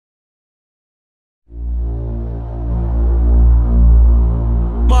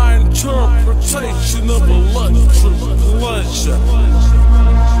interpretation of electric pleasure.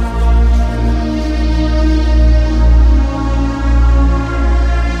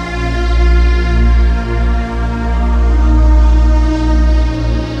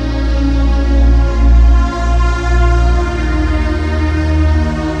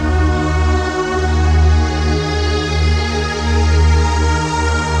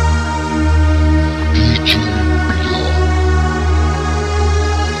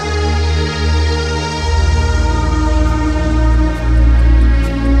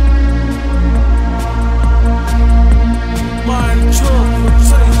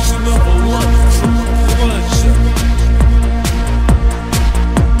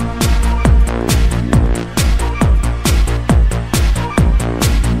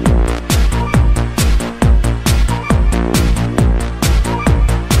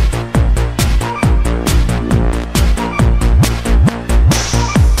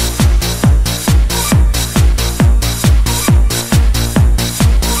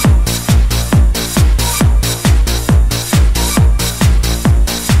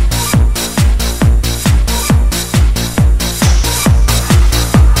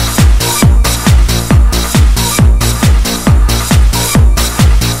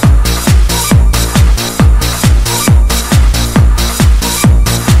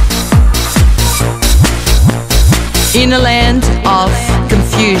 In a land of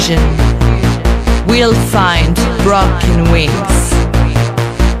confusion, we'll find broken wings.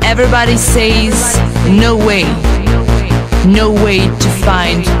 Everybody says, no way to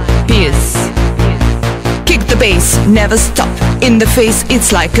find peace. Kick the bass, never stop, in the face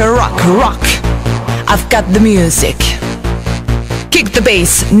it's like a rock. I've got the music. Kick the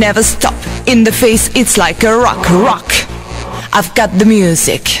bass, never stop, in the face it's like a rock. I've got the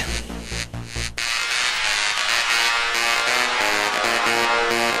music.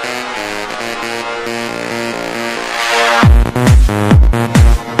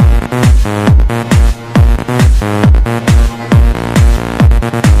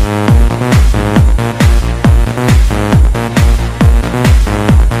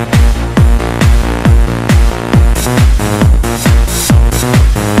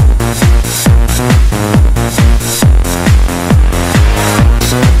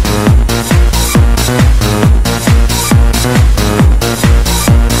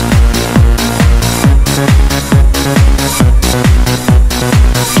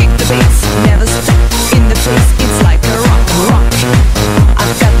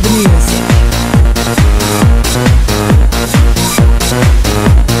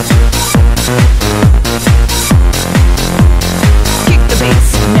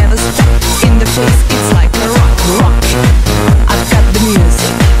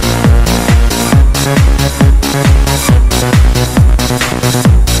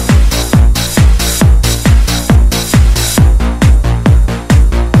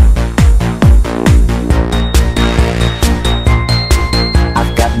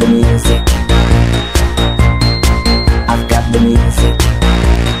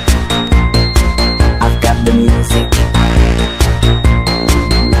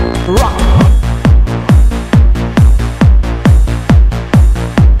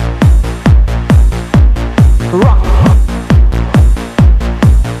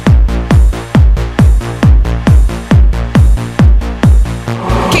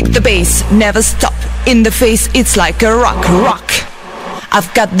 The bass, never stop, in the face it's like a rock.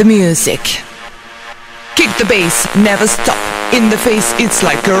 I've got the music. Kick the bass, never stop, in the face it's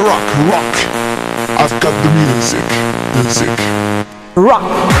like a rock. I've got the music.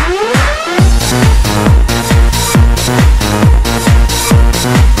 Rock.